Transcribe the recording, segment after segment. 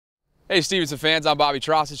Hey, Stevenson fans, I'm Bobby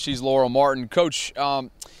Trossett. She's Laurel Martin. Coach,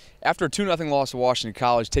 after a 2-0 loss to Washington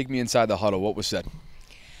College, take me inside the huddle. What was said?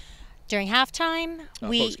 During halftime,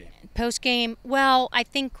 Postgame. Well, I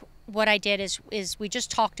think what I did is we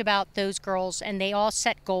just talked about those girls, and they all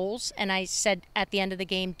set goals. And I said at the end of the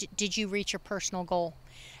game, did you reach your personal goal?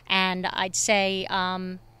 And I'd say,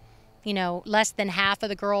 less than half of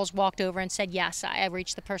the girls walked over and said, yes, I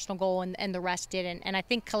reached the personal goal, and the rest didn't. And I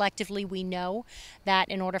think collectively we know that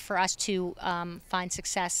in order for us to find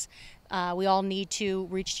success, we all need to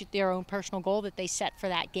reach their own personal goal that they set for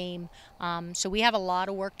that game. So we have a lot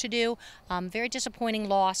of work to do. Very disappointing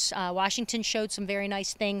loss. Washington showed some very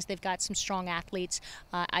nice things. They've got some strong athletes.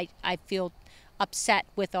 I feel upset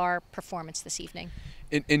with our performance this evening.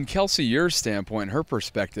 In Kelsey, your standpoint, her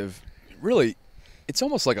perspective, really, it's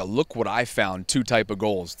almost like a look what I found two type of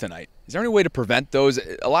goals tonight. Is there any way to prevent those?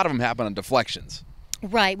 A lot of them happen on deflections.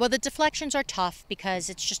 Right. Well, the deflections are tough because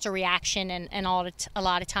it's just a reaction, and a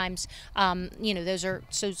lot of times, those are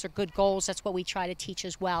good goals. That's what we try to teach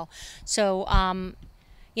as well. So,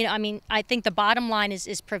 I think the bottom line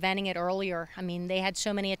is preventing it earlier. I mean, they had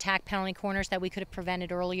so many attack penalty corners that we could have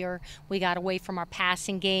prevented earlier. We got away from our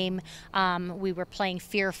passing game. We were playing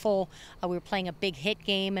fearful. We were playing a big hit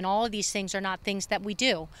game, and all of these things are not things that we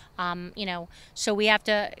do. So we have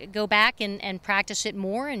to go back and practice it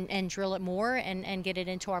more and drill it more and get it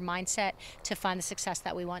into our mindset to find the success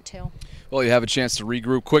that we want to. Well, you have a chance to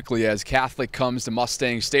regroup quickly as Catholic comes to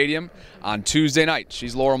Mustangs Stadium on Tuesday night.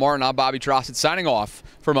 She's Laurel Martin. I'm Bobby Trossett signing off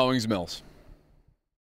for Owings Mills.